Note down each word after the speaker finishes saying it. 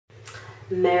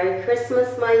Merry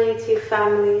Christmas, my YouTube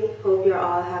family. Hope you're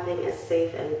all having a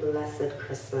safe and blessed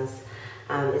Christmas.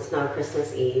 It's now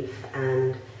Christmas Eve,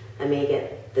 and I may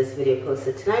get this video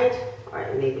posted tonight or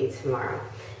it may be tomorrow.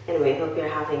 Anyway, hope you're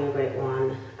having a great one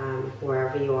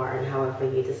wherever you are and however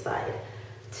you decide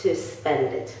to spend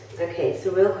it. Okay,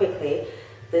 so real quickly,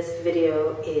 this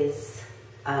video is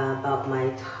about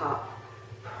my top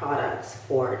products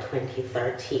for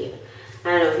 2013.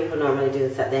 I know people normally do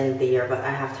this at the end of the year, but I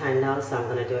have time now, so I'm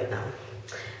going to do it now.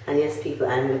 And yes, people,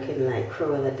 I'm looking like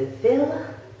Cruella de Vil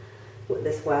with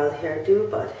this wild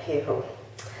hairdo, but hey ho.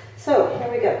 So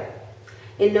here we go.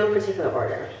 In no particular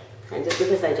order, and just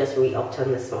because I just re-upped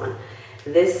on this one,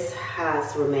 this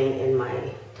has remained in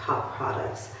my top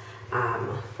products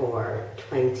for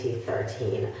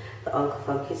 2013. The Uncle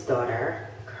Funky's Daughter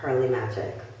Curly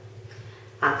Magic.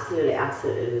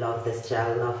 Absolutely love this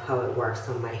gel. Love how it works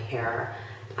on my hair.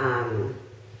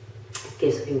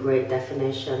 Gives me great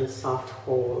definition, soft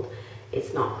hold.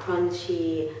 It's not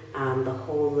crunchy. The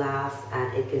hold lasts,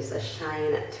 and it gives a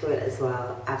shine to it as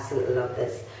well. Absolutely love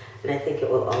this, and I think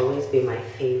it will always be my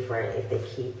favorite if they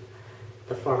keep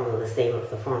the formula the same.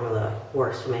 If the formula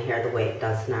works for my hair the way it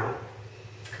does now.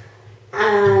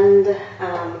 And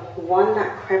one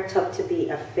that crept up to be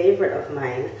a favorite of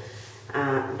mine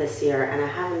this year, and I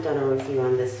haven't done a review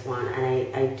on this one,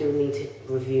 and I do need to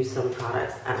review some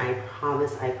products, and I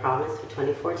promise for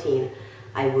 2014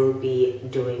 I will be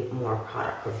doing more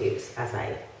product reviews as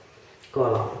I go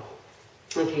along.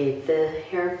 Okay, the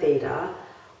Herveda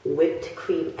Whipped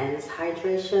Cream Ends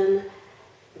Hydration.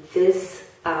 This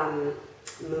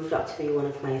moved up to be one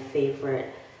of my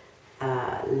favorite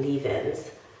leave-ins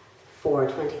for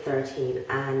 2013,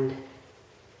 and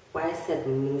why I said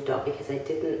moved up, because I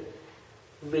didn't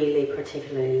really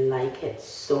particularly like it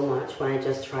so much when I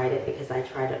just tried it, because I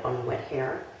tried it on wet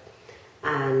hair,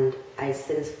 and I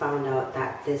since found out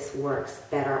that this works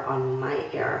better on my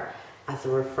hair as a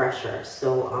refresher.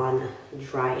 So on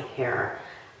dry hair,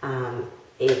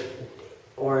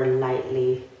 or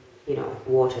lightly,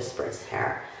 water spritzed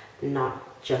hair,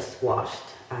 not just washed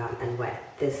and wet.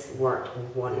 This worked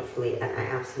wonderfully, and I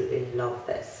absolutely love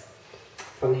this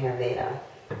from Herveda.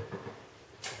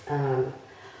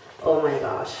 Oh my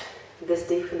gosh, this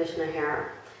deep conditioner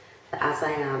hair, the As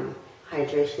I Am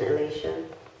Hydration Elation,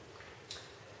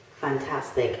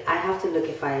 fantastic. I have to look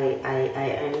if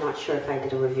I'm not sure if I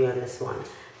did a review on this one,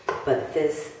 but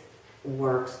this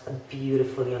works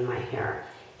beautifully on my hair.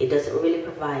 It doesn't really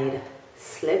provide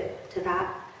slip to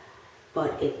that,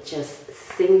 but it just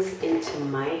sinks into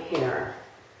my hair.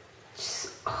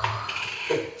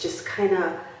 It just kind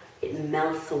of, it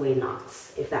melts away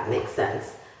knots, if that makes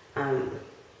sense.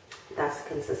 That's the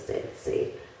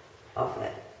consistency of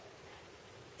it.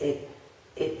 It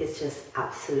is just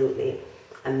absolutely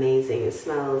amazing. It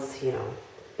smells, a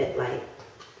bit like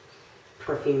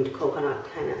perfumed coconut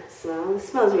kind of smell. It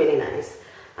smells really nice,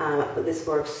 but this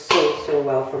works so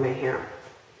well for my hair.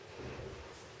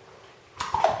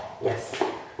 Yes.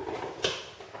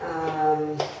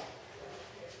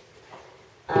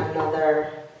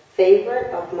 Another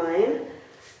favorite of mine,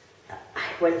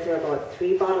 I went through about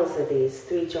 3 bottles of these,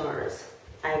 3 jars.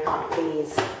 I got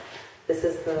these. This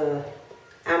is the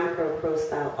Ampro Pro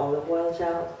Style Olive Oil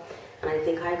Gel, and I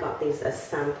think I got these as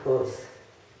samples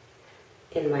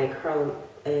in my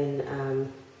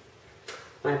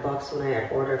my box when I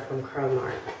had ordered from Curl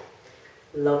Mart.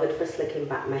 Love it for slicking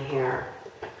back my hair.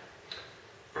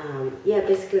 Yeah,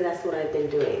 basically that's what I've been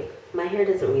doing. My hair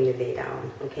doesn't really lay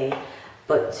down, okay?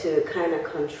 But to kind of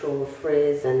control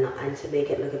frizz and to make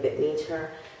it look a bit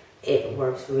neater, it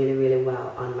works really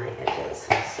well on my edges.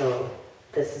 So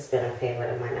this has been a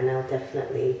favorite of mine, and I'll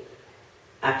definitely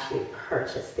actually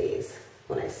purchase these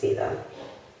when I see them.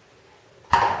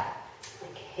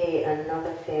 Okay,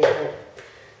 another favorite.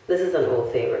 This is an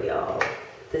old favorite, y'all.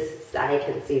 I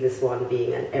can see this one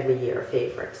being an every year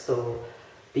favorite, so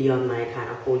beyond my kind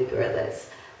of holy grail list.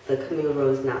 The Camille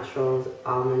Rose Naturals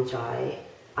Almond Joy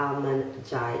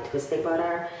Twisted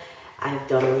Butter. I've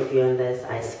done a review on this.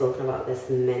 I've spoken about this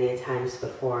many times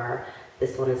before.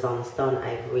 This one is almost done.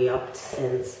 I've re-upped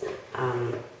since.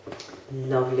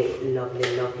 Lovely,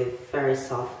 very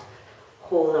soft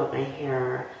hold on my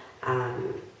hair. I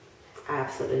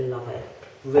absolutely love it.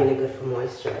 Really good for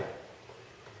moisture.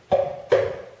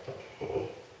 Okay.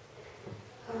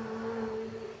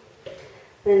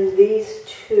 Then these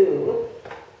 2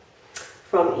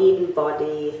 from Eden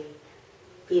Body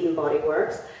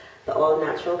Works, the All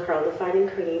Natural Curl Defining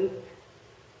Cream.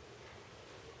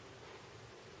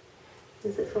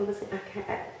 Is it focusing?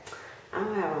 I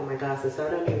don't have on my glasses, so I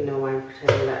don't even know why I'm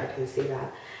pretending that I can see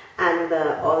that. And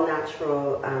the All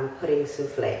Natural Pudding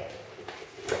Souffle.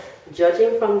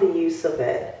 judging from the use of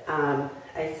it,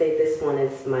 I say this one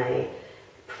is my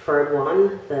preferred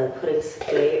one, the pudding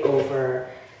souffle over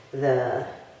the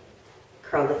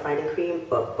curl defining cream,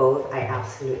 but both I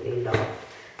absolutely love.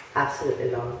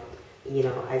 Absolutely love. You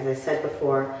know, as I said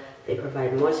before, they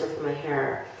provide moisture for my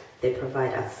hair. They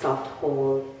provide a soft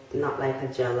hold, not like a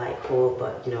gel-like hold,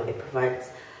 but you know, it provides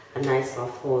a nice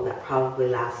soft hold that probably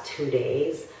lasts 2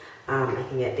 days. I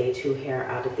can get day 2 hair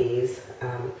out of these.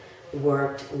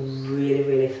 Worked really,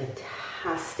 really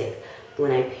fantastic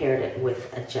when I paired it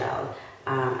with a gel.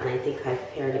 And I think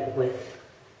I've paired it with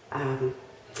the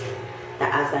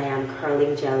As I Am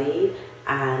Curling Jelly,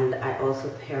 and I also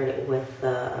paired it with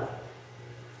the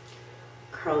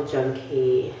Curl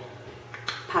Junkie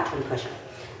Pattern Pusher,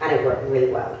 and it worked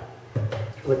really well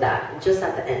with that, just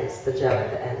at the ends, the gel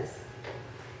at the ends.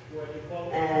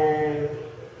 And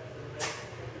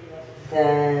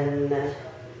then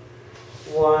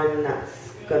one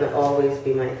that's gonna always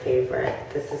be my favorite,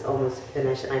 this is almost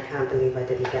finished and I can't believe I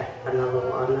didn't get another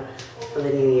one for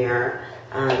the new year.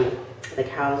 The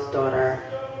Carol's Daughter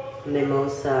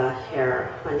Mimosa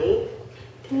Hair Honey.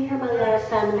 Can you hear my little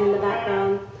family in the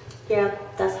background? Yeah,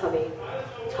 that's hubby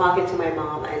talking to my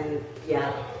mom, and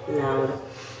yeah, loud.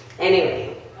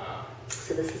 Anyway,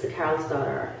 so this is the Carol's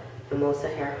Daughter Mimosa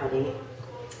Hair Honey.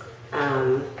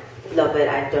 Love it.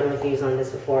 I've done reviews on this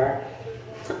before.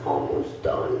 It's almost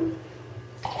done.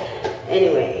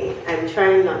 Anyway, I'm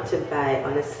trying not to buy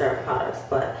unnecessary products,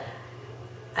 but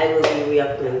I will be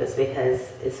re-upping this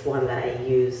because it's one that I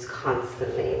use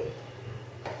constantly.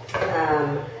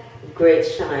 Great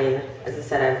Shine, as I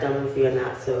said, I've done a review on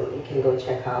that, so you can go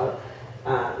check out,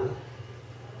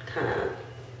 kind of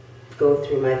go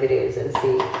through my videos and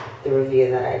see the review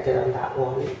that I did on that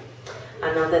one.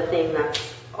 Another thing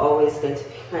that's always going to be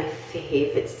my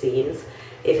favorite scenes,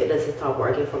 if it doesn't stop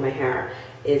working for my hair,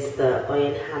 is the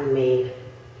Oyin Handmade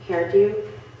hairdo.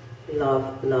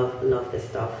 Love, love, love this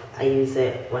stuff. I use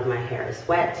it when my hair is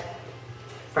wet,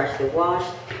 freshly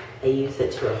washed. I use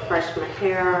it to refresh my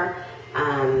hair.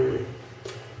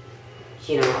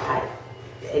 You know,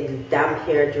 damp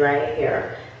hair, dry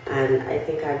hair, and I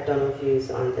think I've done reviews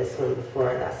on this one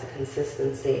before. That's the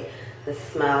consistency. The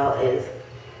smell is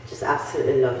just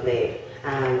absolutely lovely.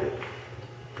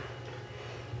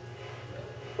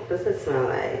 What does it smell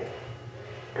like?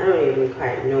 I don't even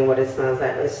quite know what it smells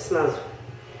like, but it smells,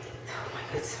 oh my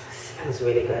god, it smells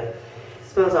really good. It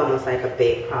smells almost like a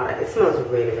baked product. It smells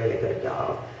really, really good,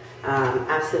 y'all.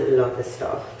 Absolutely love this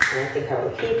stuff, and I think I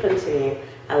will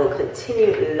I will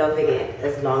continue loving it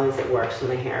as long as it works for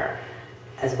my hair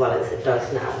as well as it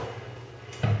does now.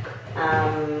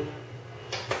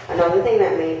 Another thing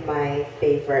that made my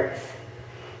favorite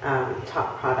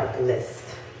top product list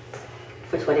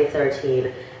for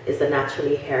 2013 is the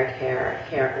Naturally Hair Care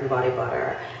Hair and Body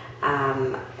Butter.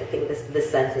 I think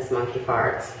this scent is Monkey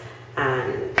Farts,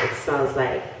 and it smells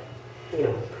like, you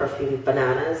know, perfumed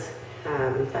bananas,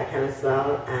 that kind of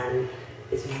smell, and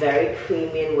it's very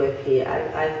creamy and whippy.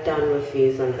 I've done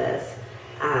reviews on this,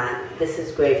 and this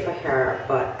is great for hair,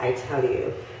 but I tell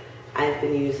you, I've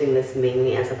been using this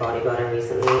mainly as a body butter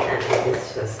recently, and it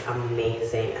is just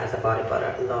amazing as a body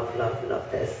butter. Love, love,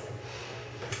 love this.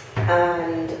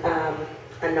 And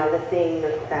another thing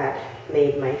that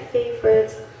made my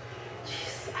favorites,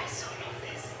 I so love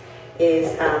this,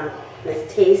 is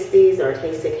Miss Tasty's or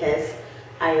Tasty Kiss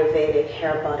Ayurvedic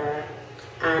Hair Butter.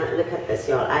 And look at this,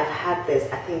 y'all. I've had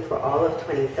this, I think, for all of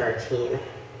 2013.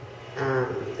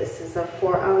 This is a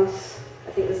 4 ounce,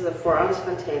 I think this is a 4 ounce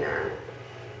container.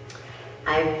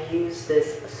 I've used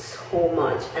this so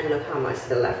much, and look how much is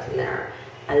left in there.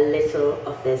 A little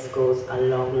of this goes a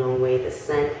long, long way. The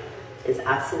scent is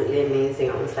absolutely amazing,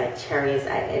 almost like cherries.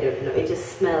 I don't know, it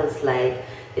just smells like,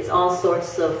 it's all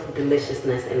sorts of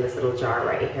deliciousness in this little jar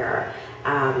right here.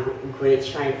 Great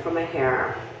shine for my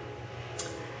hair.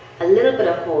 A little bit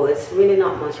of hold, it's really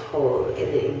not much hold.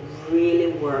 It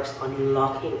really works on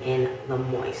locking in the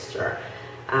moisture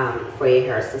for your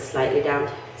hair. So slightly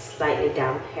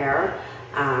damp hair,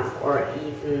 or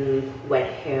even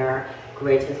wet hair,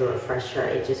 great as a refresher.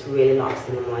 It just really locks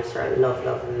in the moisture. I love,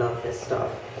 love, love this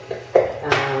stuff.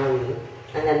 And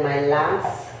then my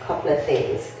last couple of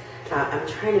things. I'm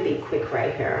trying to be quick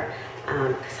right here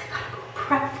because I gotta go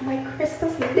prep for my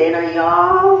Christmas dinner,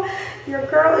 y'all. Your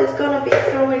girl is gonna be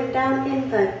throwing down in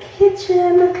the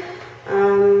kitchen.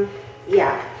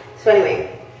 Yeah, so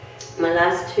anyway, my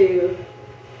last two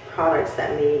products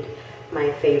that made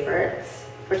my favorites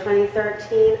for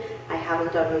 2013, I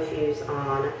haven't done reviews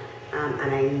on,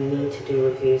 and I need to do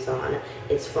reviews on.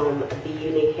 It's from Be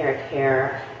Unique Hair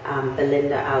Care,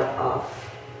 Belinda out of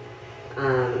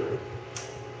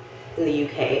in the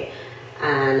UK.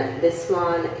 And this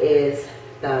one is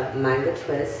the Mango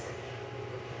Twist,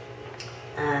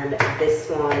 and this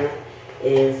one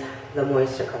is the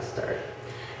Moisture Custard.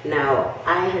 Now,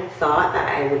 I had thought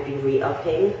that I would be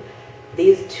re-upping.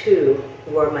 These two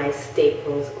were my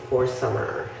staples for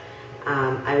summer.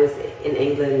 I was in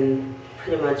England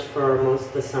pretty much for most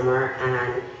of the summer,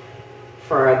 and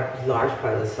for a large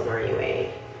part of the summer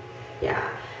anyway. Yeah,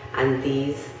 and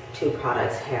these two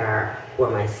products here were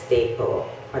my staple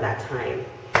for that time.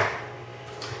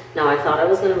 Now, I thought I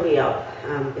was going to re-up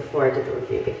before I did the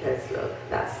review, because look,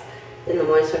 that's in the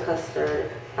Moisture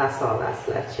Custard. That's all that's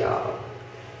left, y'all.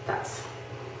 That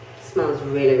smells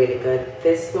really, really good.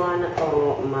 This one,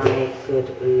 oh my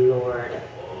good Lord.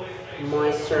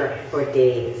 Moisture for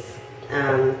days.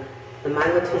 The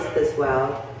Mango Twist as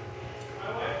well.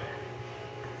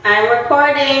 I'm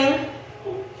recording.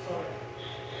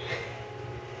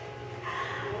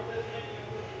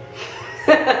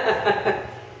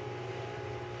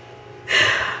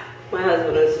 My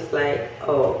husband was just like,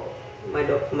 oh, my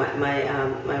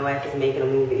wife is making a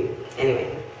movie.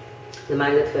 Anyway, the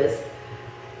Mango Twist,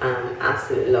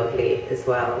 absolutely lovely as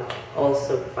well.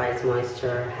 Also provides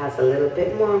moisture, has a little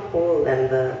bit more hold than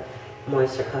the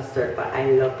Moisture Custard, but I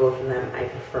love both of them. I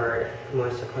preferred the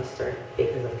Moisture Custard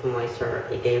because of the moisture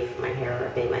it gave my hair.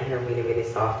 It made my hair really, really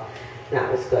soft, and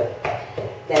that was good.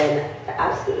 Then the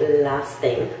absolute last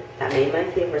thing that made my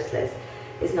favorites list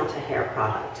is not a hair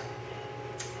product,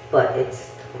 but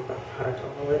it's product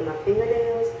all in my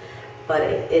fingernails, but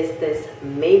it is this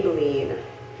Maybelline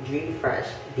Dream Fresh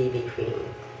BB cream.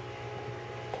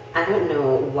 I don't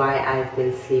know why I've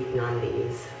been sleeping on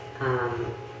these.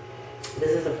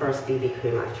 This is the first BB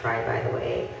cream I've tried, by the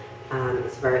way.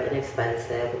 It's very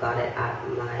inexpensive. Got it at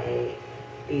my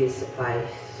beauty supply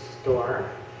store.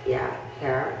 Yeah,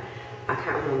 here. I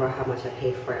can't remember how much I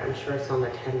paid for it. I'm sure it's under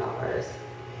 $10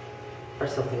 or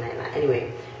something like that.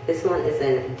 Anyway, this one is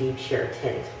in Deep Sheer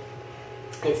Tint.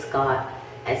 It's got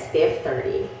SPF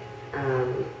 30,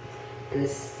 and it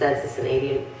says it's an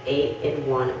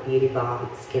 8-in-1 beauty balm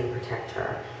skin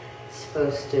protector. It's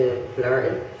supposed to blur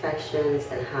imperfections,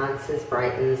 enhances,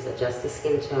 brightens, adjusts the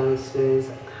skin tone, smooths,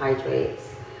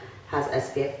 hydrates, has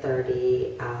SPF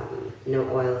 30, no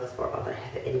oils or other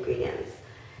heavy ingredients.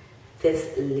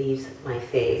 This leaves my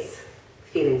face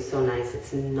feeling so nice.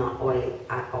 It's not oily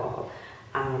at all.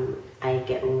 I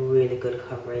get really good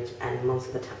coverage, and most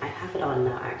of the time, I have it on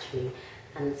now actually,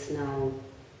 and it's now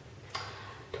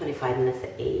 25 minutes to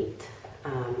 8,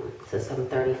 so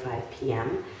 7:35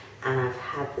 p.m. and I've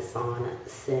had this on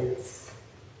since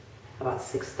about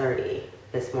 6:30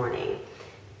 this morning.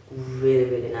 Really,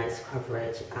 really nice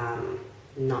coverage,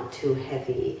 not too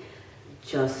heavy,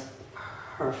 just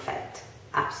perfect,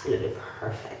 absolutely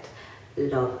perfect.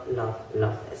 Love, love,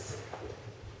 love this.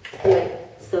 Anyway,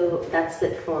 so that's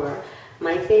it for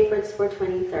my favorites for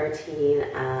 2013,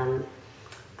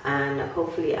 and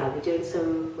hopefully I'll be doing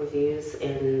some reviews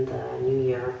in the new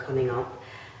year coming up.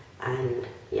 And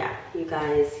yeah, you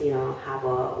guys, you know, have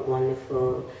a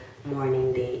wonderful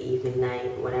morning, day, evening,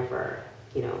 night, whatever,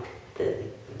 you know,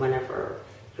 whenever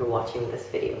you're watching this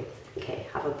video. Okay,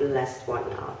 have a blessed one,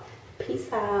 y'all.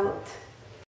 Peace out.